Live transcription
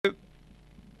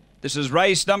This is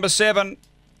race number 7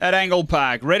 at Angle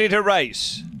Park. Ready to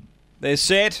race. They're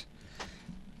set.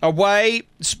 Away,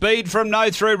 speed from No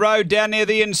Through Road down near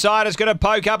the inside. It's going to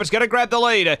poke up. It's going to grab the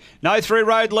lead. No Through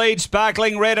Road lead,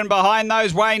 Sparkling Red, and behind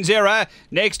those, Wayne's Error.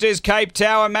 Next is Cape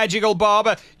Tower, Magical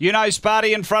Bob. You know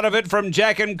Sparty in front of it from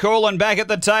Jack and Cool, and back at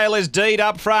the tail is Deed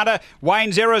up front.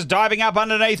 Wayne's Error's diving up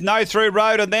underneath No Through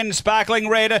Road, and then Sparkling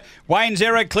Red. Wayne's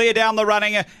Error clear down the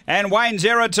running, and Wayne's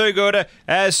Error too good.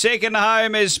 Second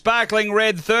home is Sparkling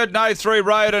Red, third No Through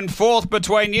Road, and fourth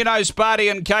between You Know Sparty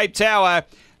and Cape Tower.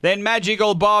 Then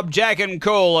Magical Bob, Jack and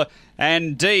Cool,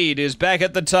 and Deed is back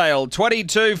at the tail.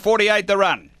 22.48 the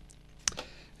run.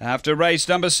 After race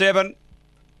number 7,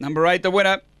 number 8 the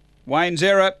winner, Wayne's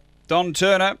Error, Don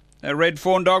Turner, a red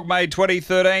fawn dog made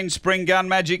 2013, Spring Gun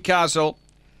Magic Castle.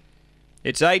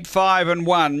 It's 8, 5 and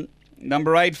 1.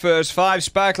 Number 8 first, 5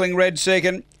 Sparkling Red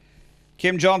second.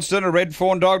 Kim Johnston, a red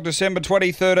fawn dog, December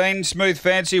 2013, Smooth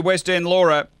Fancy, West End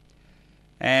Laura.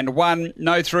 And 1,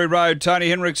 No Through Road, Tony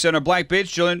Henriksen, a black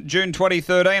bitch, June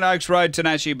 2013, Oaks Road,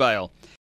 Tanashi Bale.